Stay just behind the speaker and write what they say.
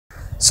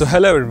So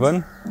hello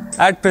everyone.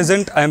 At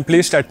present, I am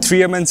placed at 3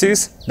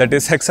 MNCs, that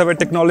is Hexaware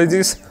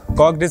Technologies,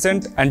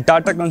 Cognizant and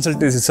Tata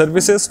Consultancy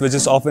Services, which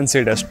is often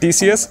said as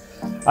TCS.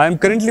 I am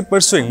currently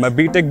pursuing my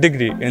BTech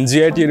degree in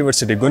GIET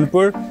University,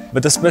 Gunupur,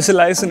 with a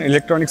specialization in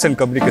Electronics and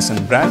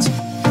Communication branch.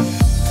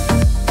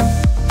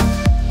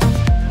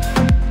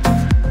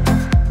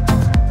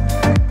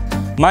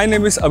 My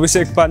name is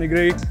Abhishek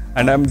Panigrahi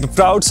and I am the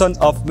proud son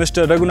of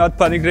Mr.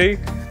 Panigrahi,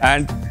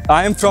 and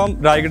I am from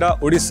Raigada,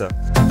 Odisha.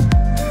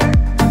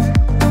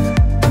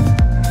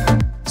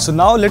 So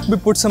now let me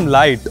put some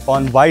light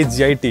on why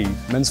GIT,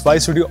 means why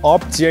should you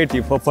opt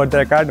GIT for further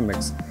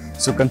academics.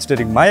 So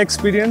considering my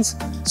experience,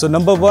 so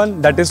number one,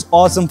 that is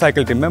awesome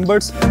faculty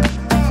members.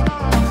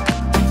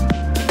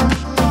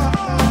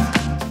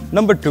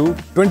 Number two,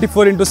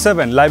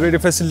 24/7 library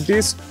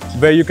facilities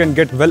where you can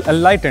get well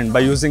enlightened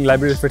by using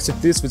library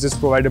facilities which is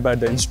provided by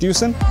the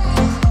institution.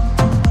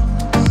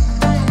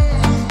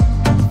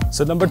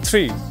 So number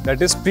three,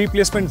 that is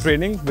pre-placement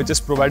training which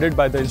is provided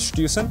by the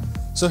institution.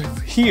 So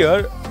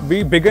here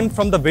we begin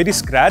from the very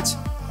scratch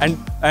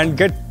and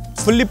get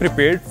fully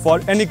prepared for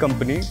any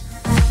company.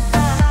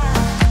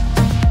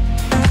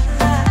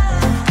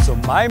 So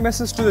my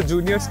message to the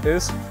juniors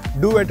is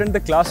do attend the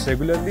class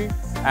regularly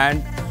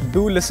and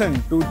do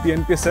listen to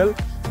TNPSL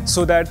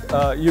so that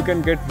you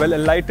can get well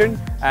enlightened,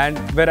 and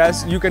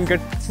whereas you can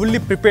get fully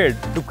prepared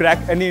to crack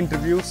any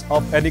interviews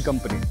of any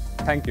company.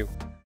 Thank you.